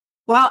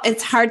Well,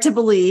 it's hard to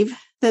believe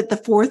that the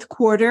fourth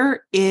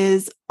quarter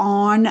is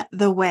on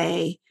the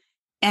way.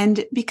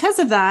 And because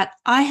of that,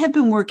 I have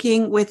been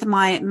working with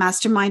my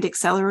Mastermind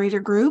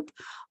Accelerator group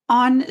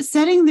on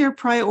setting their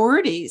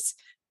priorities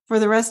for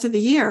the rest of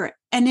the year.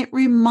 And it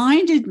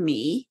reminded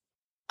me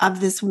of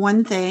this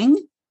one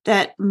thing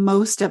that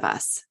most of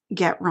us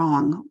get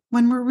wrong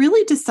when we're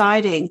really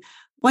deciding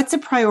what's a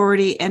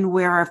priority and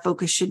where our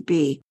focus should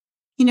be.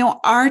 You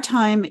know, our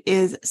time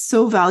is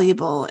so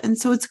valuable, and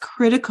so it's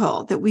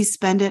critical that we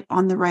spend it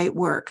on the right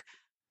work.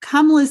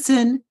 Come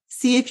listen,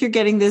 see if you're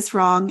getting this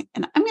wrong,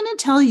 and I'm going to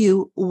tell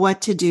you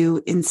what to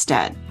do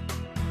instead.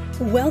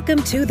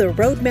 Welcome to the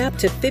Roadmap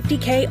to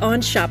 50K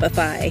on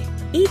Shopify.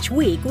 Each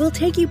week, we'll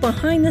take you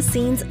behind the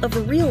scenes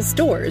of real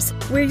stores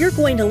where you're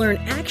going to learn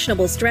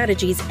actionable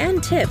strategies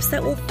and tips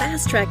that will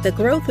fast-track the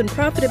growth and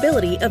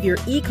profitability of your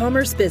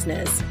e-commerce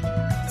business.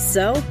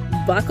 So,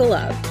 buckle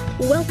up.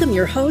 Welcome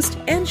your host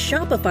and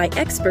Shopify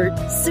expert,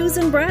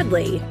 Susan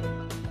Bradley.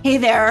 Hey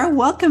there,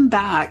 welcome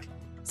back.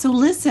 So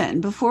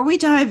listen, before we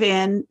dive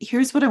in,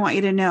 here's what I want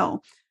you to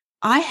know.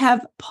 I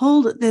have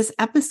pulled this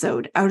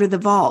episode out of the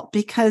vault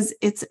because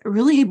it's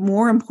really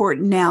more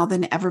important now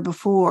than ever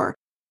before.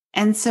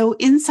 And so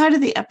inside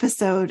of the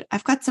episode,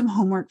 I've got some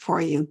homework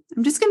for you.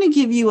 I'm just going to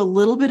give you a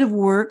little bit of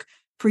work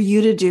for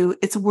you to do.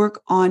 It's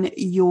work on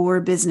your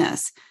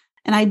business.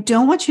 And I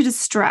don't want you to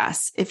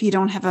stress if you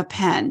don't have a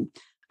pen.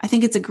 I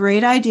think it's a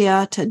great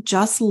idea to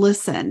just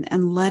listen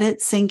and let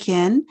it sink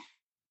in.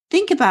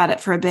 Think about it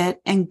for a bit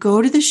and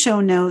go to the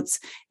show notes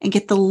and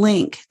get the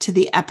link to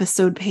the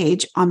episode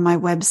page on my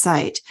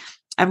website.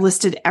 I've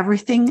listed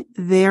everything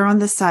there on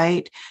the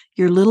site.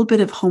 Your little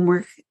bit of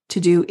homework to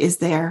do is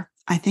there.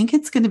 I think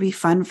it's going to be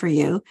fun for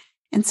you.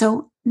 And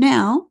so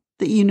now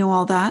that you know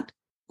all that,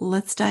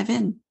 let's dive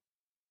in.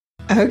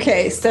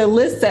 Okay, so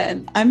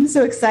listen, I'm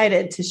so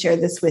excited to share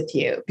this with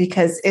you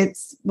because it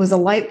was a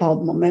light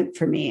bulb moment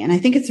for me, and I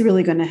think it's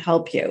really going to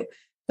help you.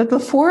 But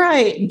before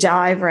I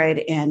dive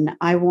right in,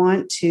 I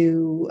want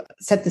to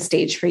set the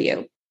stage for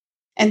you.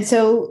 And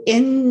so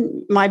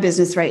in my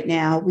business right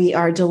now, we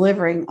are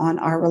delivering on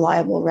our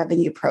Reliable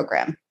Revenue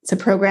program. It's a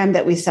program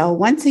that we sell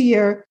once a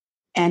year,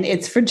 and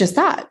it's for just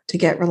that, to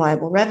get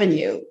reliable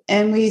revenue.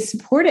 And we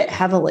support it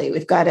heavily.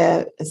 We've got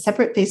a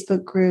separate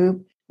Facebook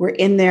group. We're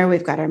in there.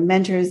 We've got our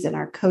mentors and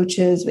our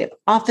coaches. We have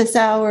office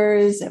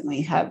hours and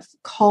we have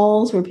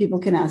calls where people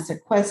can ask their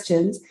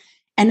questions.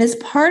 And as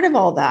part of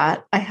all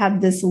that, I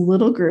have this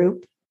little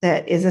group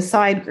that is a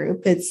side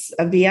group. It's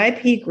a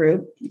VIP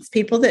group. It's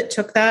people that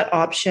took that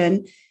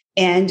option.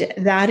 And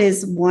that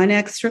is one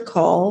extra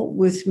call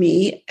with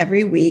me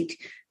every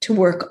week to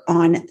work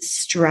on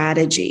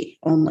strategy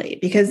only.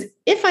 Because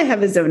if I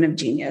have a zone of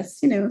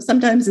genius,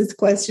 sometimes it's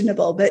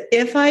questionable, but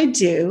if I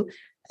do,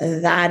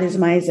 that is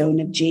my zone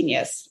of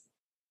genius.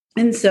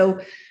 And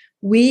so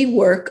we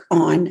work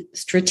on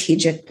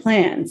strategic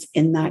plans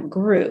in that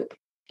group.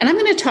 And I'm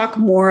going to talk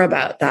more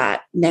about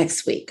that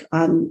next week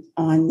on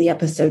the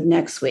episode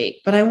next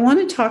week. But I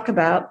want to talk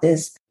about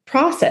this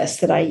process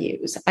that I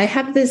use. I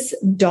have this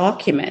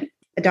document,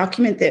 a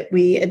document that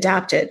we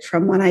adapted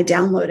from when I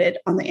downloaded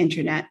on the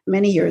internet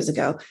many years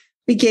ago.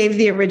 We gave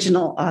the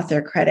original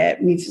author credit.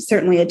 We've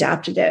certainly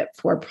adapted it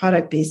for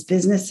product-based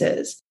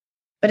businesses.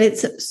 But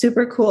it's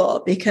super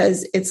cool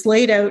because it's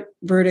laid out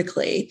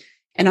vertically.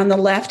 And on the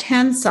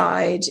left-hand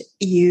side,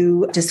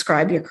 you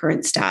describe your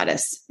current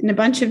status in a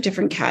bunch of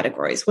different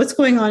categories. What's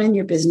going on in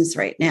your business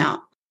right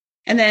now?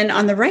 And then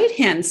on the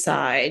right-hand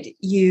side,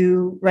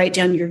 you write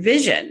down your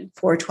vision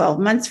for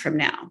 12 months from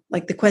now.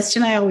 Like the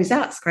question I always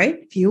ask, right?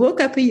 If you woke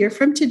up a year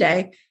from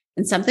today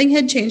and something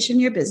had changed in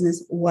your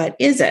business, what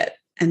is it?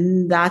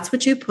 And that's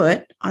what you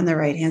put on the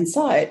right-hand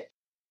side.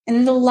 And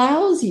it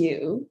allows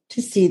you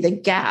to see the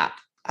gap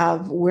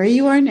of where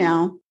you are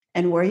now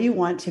and where you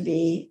want to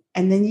be.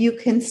 And then you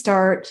can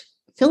start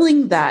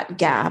filling that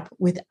gap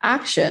with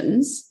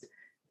actions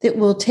that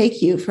will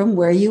take you from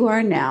where you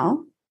are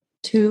now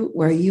to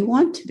where you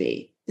want to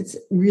be. It's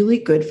really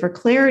good for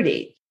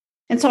clarity.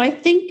 And so I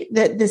think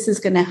that this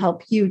is going to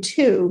help you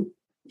too,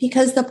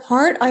 because the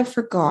part I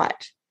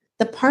forgot,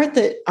 the part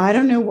that I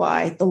don't know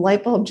why the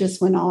light bulb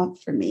just went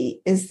off for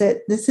me, is that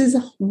this is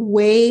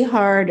way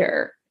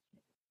harder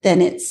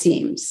than it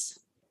seems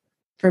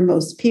for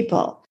most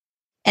people.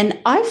 And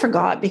I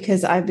forgot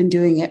because I've been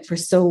doing it for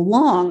so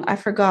long. I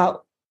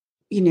forgot,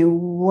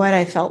 what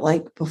I felt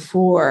like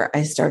before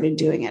I started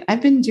doing it.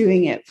 I've been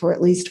doing it for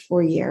at least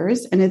 4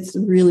 years, and it's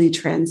really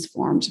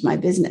transformed my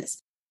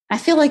business. I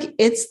feel like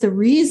it's the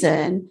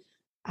reason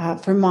I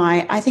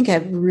think I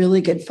have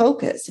really good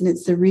focus, and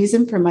it's the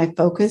reason for my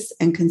focus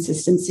and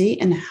consistency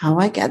and how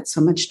I get so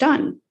much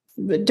done.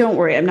 But don't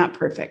worry, I'm not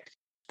perfect,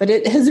 but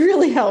it has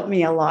really helped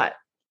me a lot.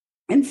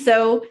 And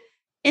so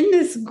in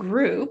this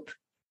group,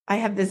 I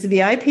have this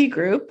VIP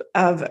group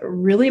of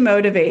really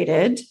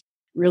motivated,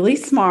 really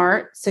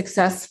smart,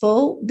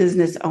 successful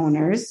business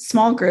owners,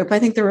 small group. I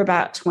think there were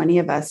about 20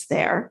 of us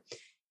there.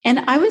 And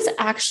I was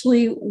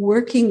actually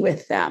working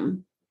with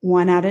them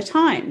one at a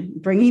time,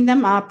 bringing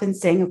them up and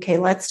saying, okay,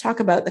 let's talk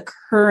about the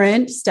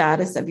current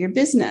status of your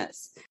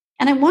business.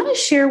 And I want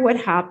to share what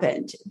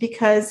happened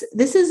because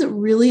this is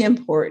really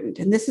important.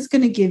 And this is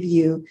going to give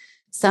you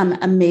some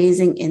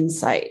amazing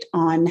insight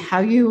on how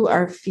you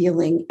are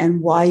feeling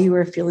and why you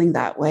are feeling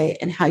that way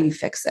and how you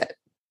fix it.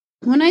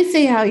 When I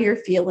say how you're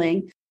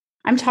feeling,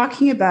 I'm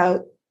talking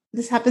about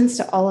this happens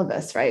to all of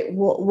us, right?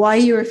 Why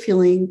you are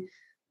feeling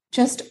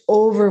just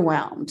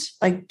overwhelmed,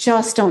 like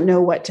just don't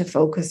know what to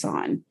focus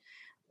on.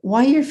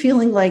 Why you're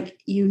feeling like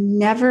you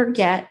never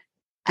get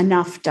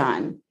enough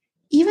done.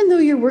 Even though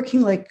you're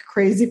working like a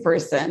crazy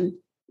person,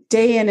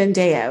 day in and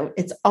day out,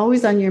 it's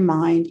always on your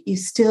mind. You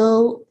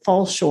still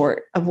fall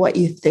short of what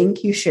you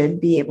think you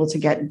should be able to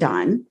get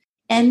done.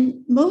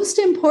 And most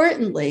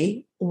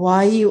importantly,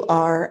 why you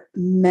are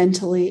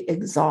mentally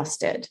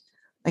exhausted.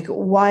 Like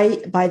why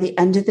by the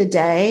end of the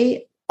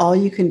day, all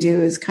you can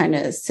do is kind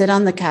of sit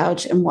on the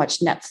couch and watch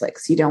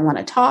Netflix. You don't want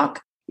to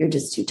talk. You're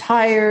just too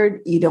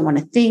tired. You don't want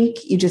to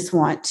think. You just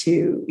want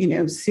to,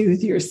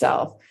 soothe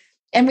yourself.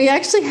 And we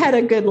actually had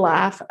a good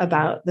laugh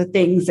about the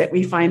things that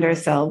we find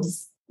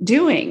ourselves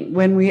doing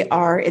when we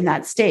are in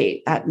that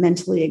state, that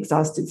mentally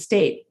exhausted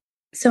state.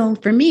 So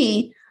for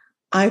me,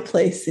 I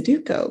play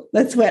Sudoku.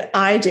 That's what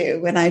I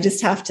do when I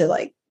just have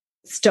to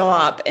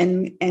stop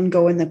and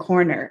go in the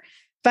corner.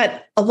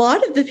 But a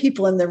lot of the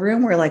people in the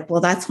room were like,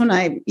 well, that's when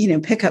I,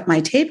 pick up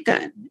my tape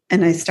gun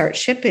and I start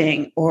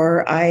shipping,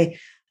 or I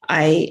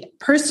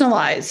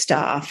personalize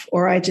stuff,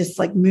 or I just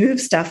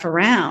move stuff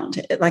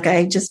around.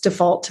 I just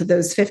default to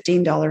those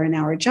 $15 an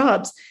hour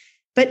jobs.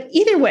 But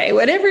either way,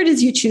 whatever it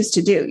is you choose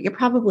to do, you're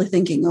probably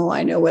thinking, oh,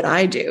 I know what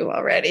I do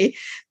already.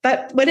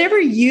 But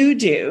whatever you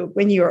do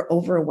when you're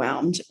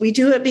overwhelmed, we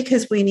do it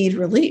because we need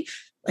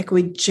relief.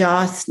 We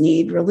just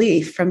need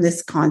relief from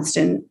this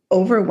constant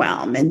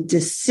overwhelm and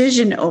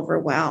decision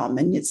overwhelm,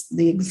 and it's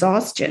the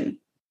exhaustion.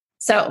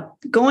 So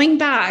going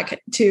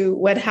back to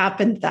what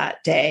happened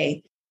that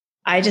day,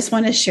 I just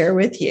want to share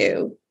with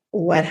you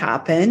what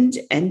happened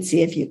and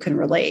see if you can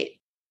relate.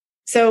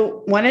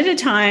 So one at a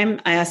time,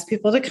 I asked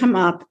people to come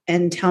up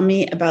and tell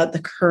me about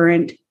the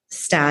current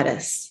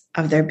status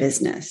of their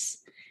business.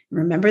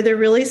 Remember, they're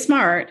really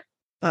smart,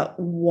 but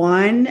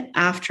one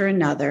after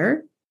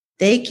another,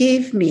 they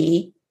gave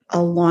me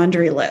a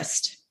laundry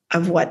list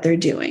of what they're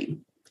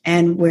doing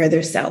and where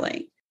they're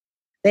selling.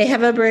 They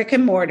have a brick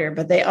and mortar,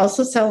 but they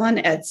also sell on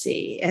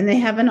Etsy, and they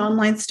have an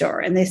online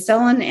store, and they sell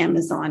on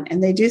Amazon,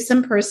 and they do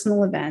some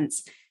personal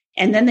events.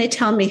 And then they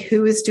tell me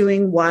who is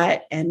doing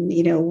what and,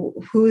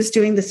 who's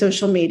doing the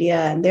social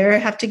media, and they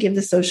have to give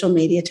the social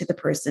media to the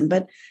person.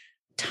 But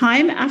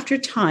time after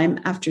time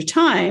after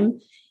time,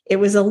 it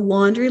was a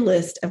laundry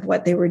list of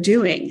what they were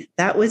doing.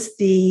 That was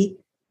the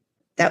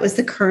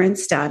current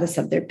status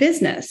of their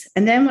business.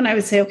 And then when I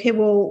would say, okay,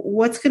 well,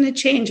 what's going to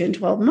change in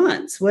 12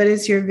 months? What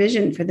is your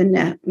vision for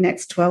the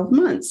next 12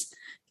 months?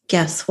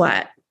 Guess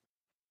what?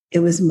 It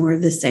was more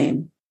of the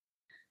same.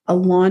 A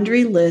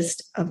laundry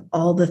list of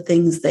all the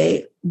things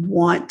they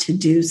want to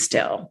do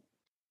still.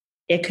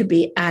 It could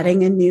be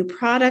adding a new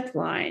product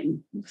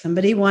line.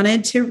 Somebody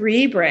wanted to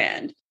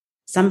rebrand.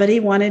 Somebody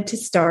wanted to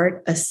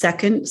start a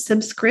second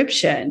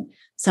subscription.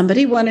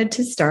 Somebody wanted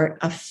to start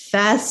a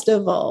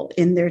festival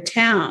in their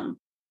town.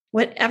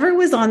 Whatever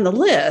was on the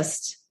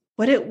list,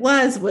 what it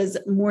was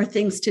more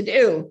things to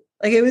do.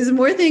 It was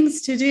more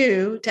things to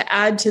do to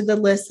add to the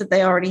list that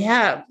they already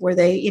have, where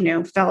they,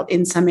 felt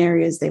in some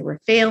areas they were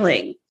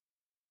failing.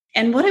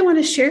 And what I want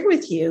to share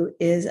with you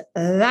is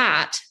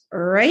that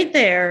right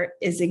there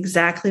is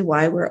exactly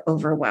why we're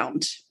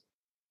overwhelmed,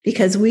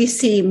 because we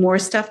see more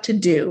stuff to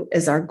do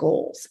as our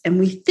goals, and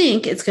we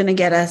think it's going to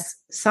get us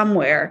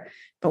somewhere,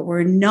 but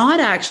we're not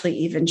actually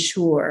even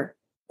sure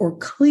or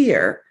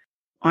clear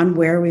on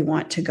where we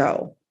want to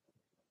go.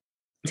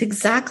 It's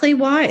exactly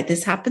why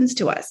this happens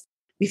to us.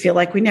 We feel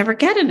like we never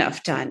get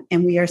enough done,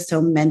 and we are so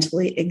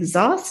mentally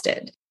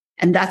exhausted.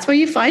 And that's where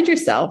you find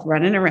yourself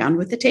running around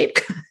with the tape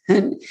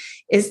gun,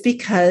 is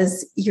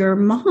because your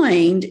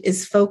mind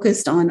is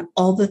focused on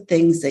all the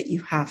things that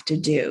you have to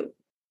do.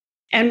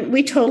 And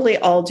we totally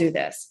all do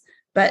this,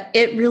 but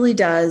it really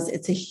does.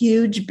 It's a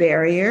huge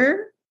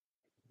barrier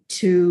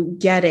to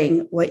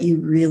getting what you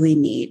really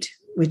need,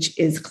 which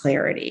is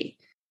clarity.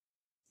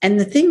 And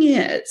the thing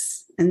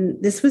is,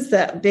 and this was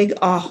the big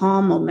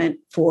aha moment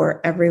for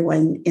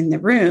everyone in the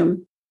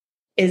room,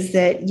 is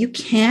that you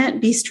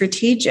can't be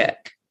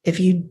strategic if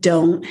you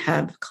don't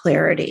have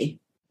clarity.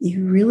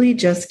 You really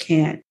just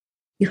can't.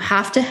 You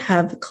have to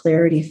have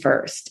clarity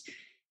first.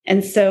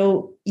 And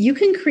so you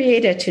can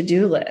create a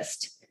to-do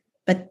list,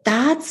 but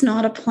that's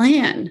not a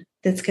plan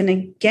that's going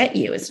to get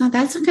you. That's not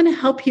going to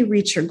help you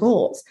reach your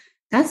goals.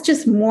 That's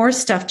just more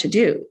stuff to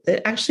do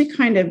that actually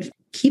kind of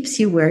keeps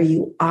you where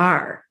you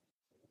are.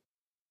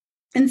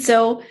 And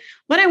so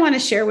what I want to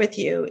share with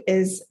you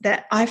is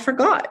that I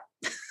forgot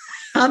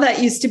how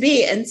that used to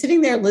be. And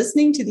sitting there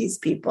listening to these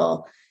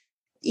people,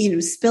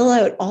 spill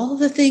out all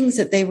the things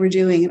that they were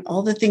doing and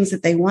all the things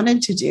that they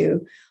wanted to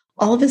do,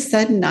 all of a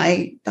sudden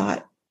I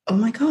thought, oh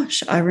my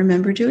gosh, I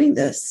remember doing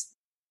this.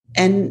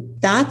 And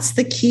that's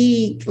the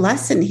key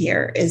lesson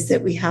here, is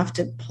that we have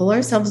to pull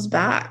ourselves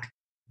back.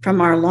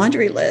 from our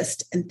laundry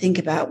list and think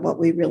about what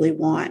we really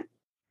want.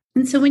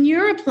 And so when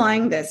you're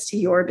applying this to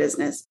your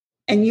business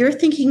and you're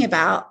thinking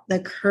about the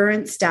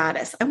current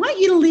status, I want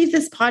you to leave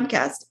this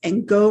podcast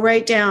and go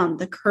write down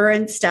the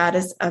current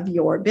status of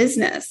your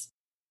business.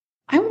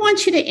 I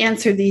want you to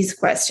answer these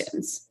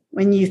questions.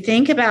 When you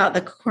think about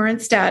the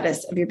current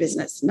status of your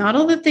business, not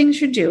all the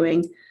things you're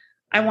doing,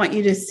 I want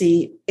you to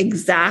see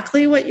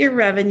exactly what your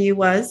revenue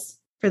was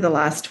for the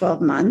last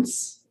 12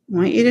 months. I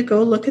want you to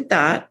go look at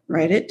that,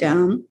 write it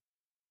down.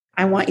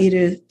 I want you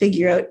to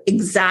figure out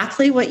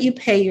exactly what you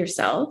pay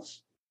yourself,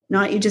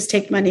 not you just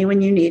take money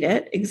when you need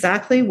it,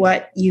 exactly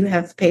what you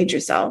have paid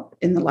yourself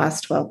in the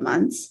last 12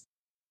 months.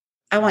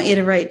 I want you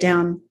to write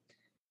down,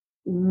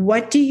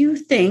 what do you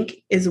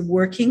think is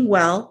working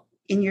well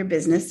in your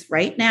business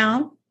right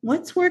now?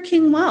 What's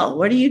working well?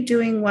 What are you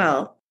doing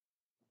well?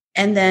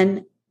 And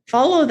then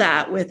follow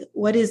that with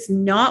what is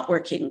not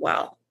working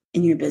well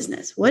in your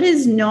business. What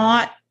is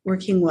not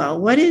working well?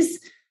 What is,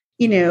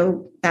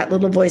 that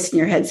little voice in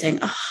your head saying,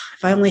 oh,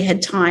 if I only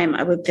had time,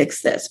 I would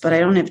fix this, but I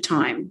don't have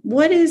time.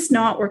 What is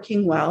not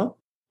working well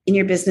in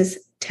your business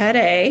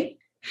today?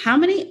 How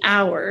many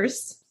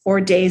hours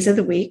or days of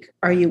the week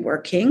are you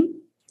working?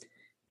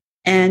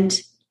 And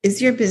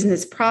is your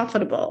business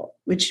profitable?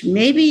 Which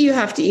maybe you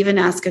have to even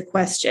ask a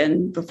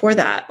question before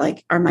that,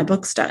 like, are my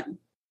books done?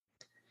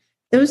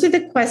 Those are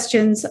the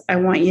questions I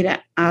want you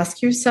to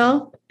ask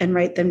yourself and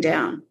write them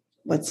down.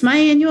 What's my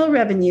annual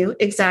revenue?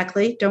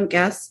 Exactly. Don't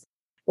guess.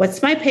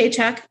 What's my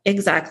paycheck?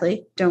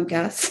 Exactly. Don't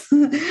guess.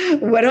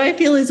 What do I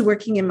feel is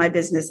working in my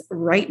business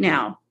right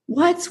now?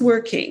 What's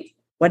working?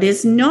 What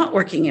is not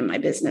working in my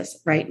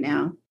business right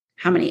now?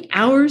 How many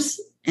hours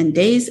and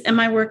days am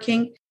I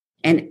working?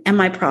 And am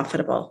I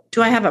profitable?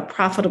 Do I have a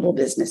profitable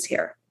business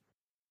here?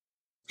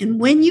 And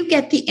when you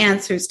get the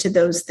answers to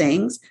those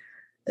things,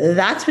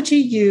 that's what you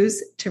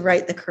use to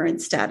write the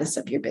current status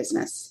of your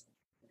business.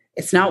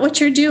 It's not what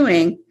you're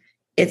doing,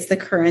 it's the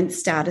current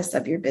status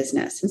of your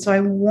business. And so I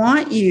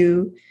want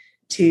you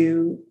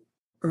to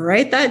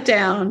write that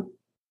down.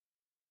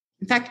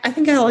 In fact, I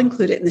think I'll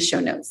include it in the show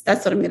notes.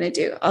 That's what I'm going to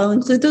do. I'll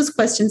include those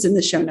questions in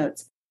the show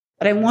notes.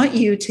 But I want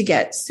you to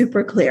get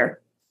super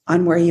clear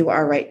on where you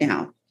are right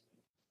now,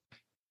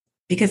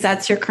 because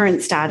that's your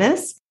current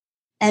status.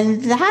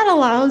 And that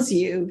allows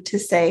you to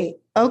say,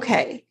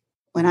 okay,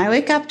 when I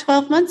wake up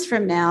 12 months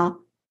from now,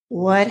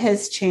 what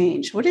has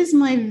changed? What is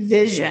my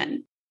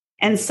vision?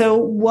 And so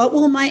what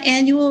will my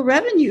annual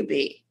revenue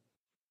be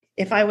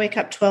if I wake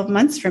up 12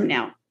 months from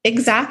now?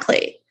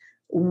 Exactly.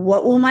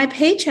 What will my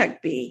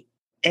paycheck be?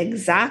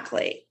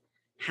 Exactly.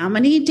 How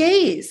many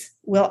days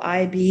will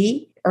I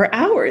be, or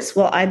hours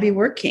will I be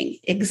working?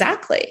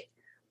 Exactly.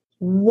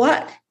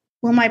 What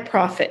will my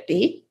profit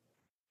be?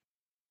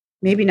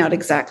 Maybe not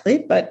exactly,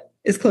 but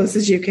as close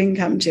as you can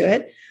come to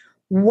it.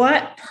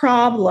 What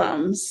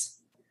problems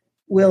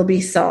will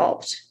be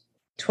solved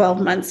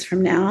 12 months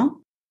from now?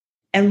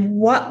 And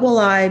what will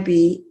I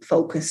be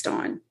focused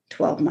on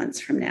 12 months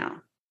from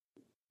now?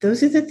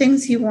 Those are the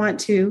things you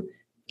want to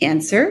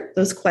answer,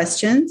 those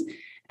questions.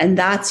 And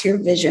that's your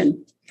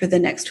vision for the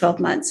next 12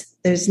 months.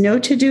 There's no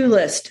to-do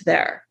list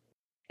there.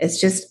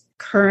 It's just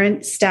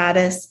current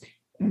status,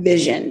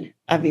 vision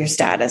of your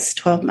status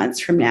 12 months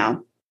from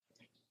now.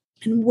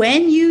 And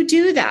when you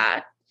do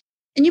that,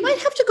 and you might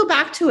have to go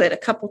back to it a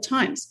couple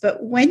times,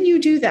 but when you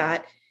do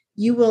that,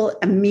 you will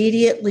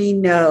immediately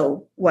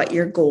know what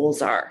your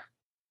goals are.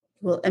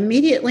 You will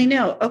immediately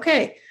know,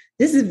 okay,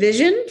 this is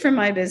vision for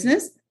my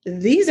business.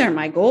 These are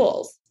my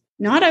goals.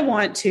 Not I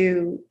want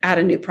to add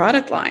a new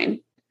product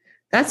line.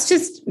 That's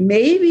just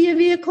maybe a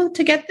vehicle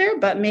to get there,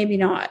 but maybe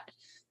not.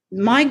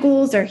 My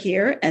goals are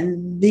here,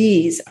 and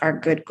these are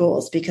good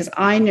goals because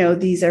I know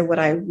these are what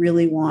I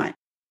really want.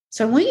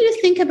 So I want you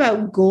to think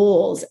about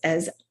goals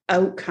as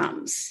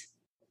outcomes.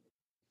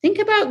 Think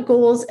about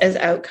goals as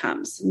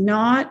outcomes,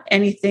 not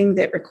anything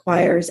that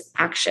requires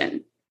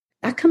action.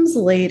 That comes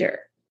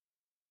later.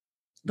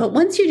 But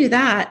once you do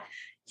that,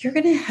 you're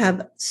going to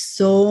have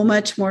so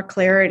much more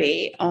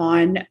clarity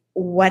on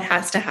what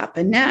has to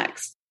happen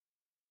next.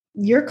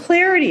 Your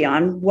clarity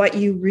on what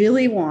you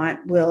really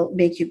want will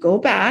make you go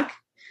back,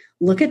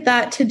 look at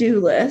that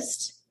to-do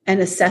list, and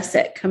assess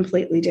it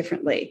completely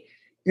differently.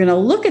 You're going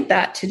to look at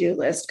that to-do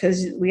list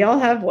because we all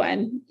have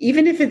one.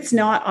 Even if it's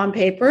not on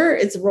paper,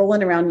 it's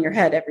rolling around in your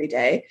head every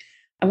day.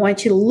 I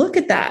want you to look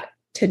at that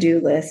to-do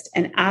list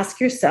and ask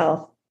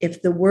yourself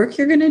if the work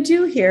you're going to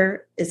do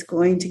here is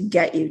going to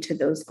get you to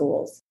those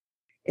goals.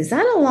 Is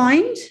that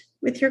aligned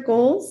with your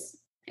goals?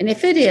 And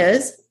if it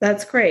is,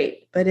 that's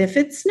great. But if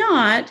it's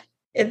not,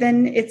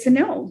 then it's a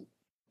no.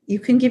 You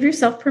can give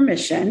yourself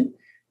permission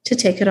to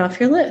take it off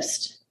your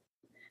list.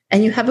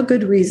 And you have a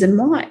good reason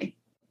why.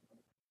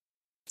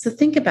 So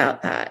think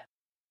about that.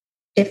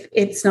 If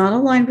it's not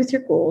aligned with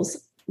your goals,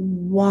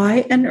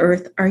 why on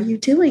earth are you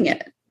doing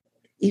it?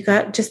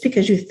 Just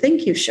because you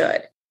think you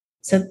should.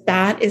 So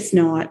that's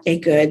not a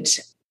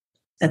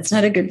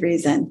good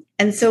reason.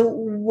 And so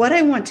what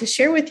I want to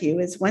share with you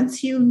is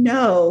once you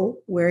know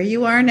where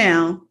you are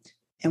now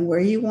and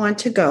where you want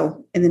to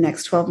go in the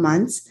next 12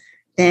 months,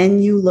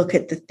 Then you look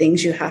at the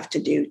things you have to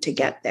do to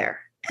get there.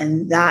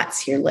 And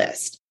that's your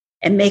list.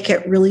 And make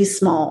it really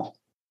small.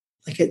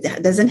 Like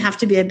it doesn't have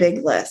to be a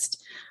big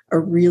list, a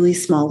really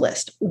small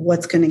list.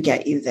 What's going to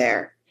get you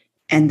there?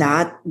 And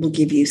that will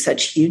give you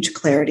such huge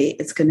clarity.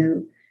 It's going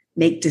to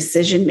make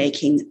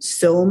decision-making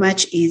so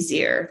much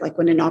easier. Like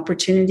when an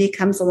opportunity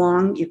comes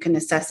along, you can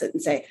assess it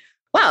and say,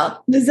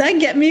 well, does that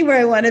get me where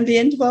I want to be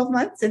in 12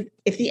 months? And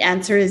if the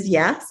answer is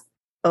yes,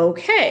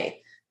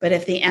 okay. But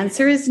if the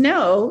answer is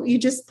no, you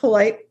just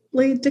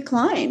politely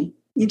decline.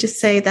 You just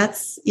say,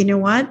 that's, you know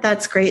what?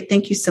 That's great.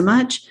 Thank you so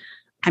much.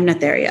 I'm not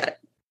there yet.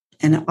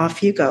 And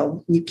off you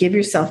go. You give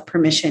yourself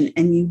permission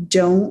and you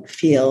don't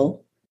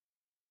feel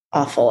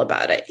awful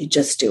about it. You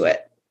just do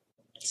it.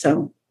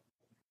 So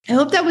I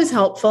hope that was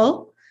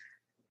helpful.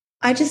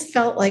 I just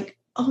felt like,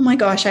 oh my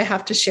gosh, I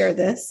have to share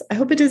this. I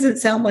hope it doesn't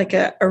sound like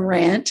a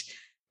rant,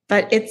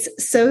 but it's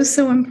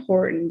so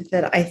important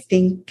that I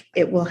think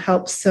it will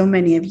help so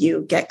many of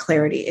you get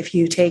clarity. If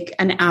you take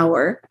an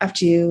hour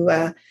after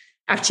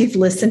you've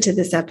listened to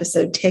this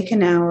episode, take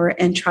an hour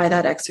and try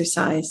that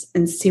exercise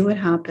and see what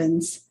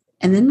happens,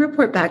 and then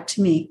report back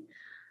to me.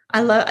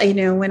 I love,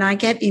 when I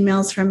get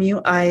emails from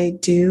you, I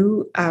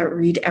do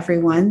read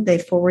everyone. They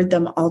forward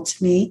them all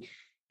to me,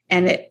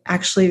 and it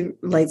actually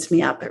lights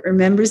me up. It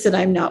remembers that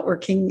I'm not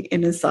working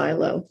in a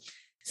silo.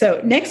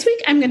 So next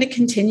week, I'm going to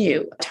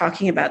continue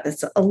talking about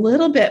this a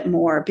little bit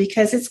more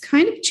because it's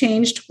kind of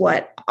changed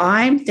what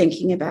I'm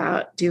thinking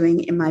about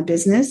doing in my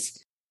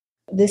business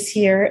this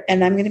year.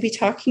 And I'm going to be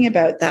talking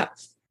about that,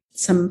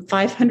 some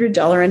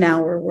 $500 an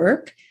hour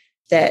work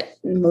that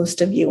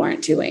most of you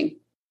aren't doing.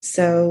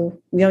 So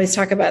we always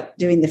talk about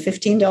doing the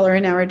 $15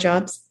 an hour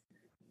jobs.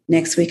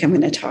 Next week, I'm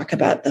going to talk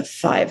about the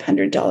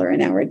 $500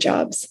 an hour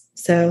jobs.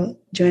 So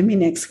join me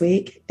next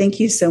week. Thank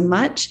you so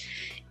much.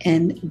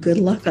 And good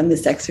luck on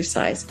this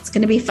exercise. It's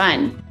going to be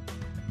fun.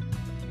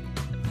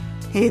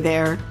 Hey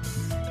there.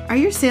 Are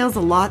your sales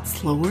a lot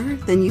slower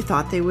than you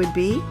thought they would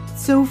be?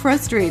 So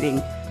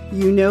frustrating.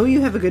 You know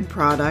you have a good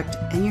product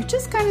and you're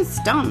just kind of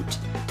stumped,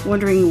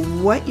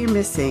 wondering what you're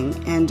missing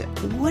and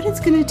what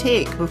it's going to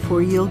take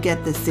before you'll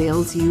get the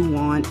sales you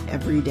want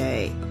every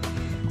day.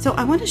 So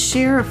I want to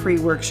share a free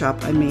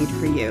workshop I made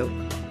for you.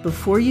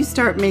 Before you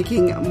start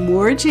making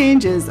more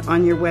changes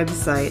on your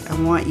website,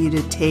 I want you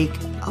to take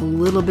a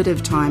little bit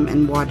of time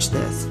and watch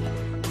this.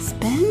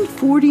 Spend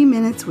 40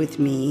 minutes with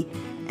me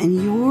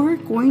and you're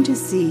going to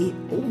see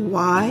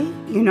why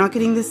you're not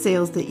getting the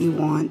sales that you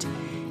want,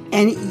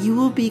 and you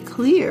will be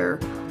clear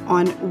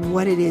on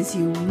what it is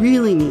you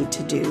really need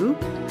to do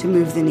to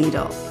move the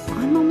needle.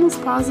 I'm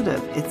almost positive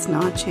it's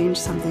not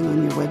changed something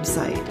on your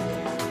website.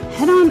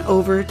 Head on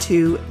over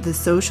to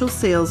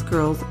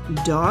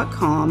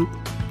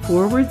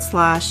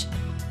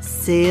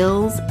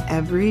thesocialsalesgirls.com/sales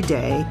every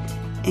day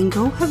and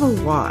go have a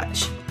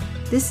watch.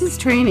 This is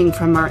training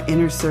from our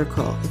inner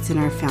circle. It's in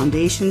our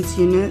foundations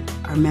unit.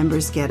 Our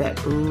members get it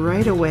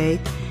right away,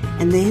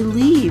 and they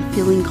leave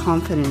feeling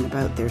confident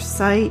about their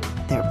site,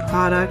 their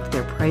product,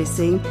 their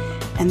pricing,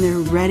 and they're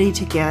ready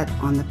to get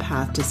on the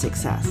path to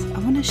success. I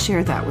want to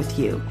share that with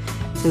you.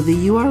 So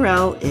the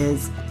URL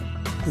is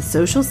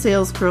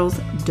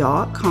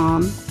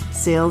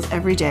thesocialsalesgirls.com/sales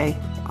every day.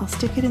 I'll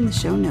stick it in the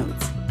show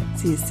notes.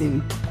 See you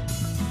soon.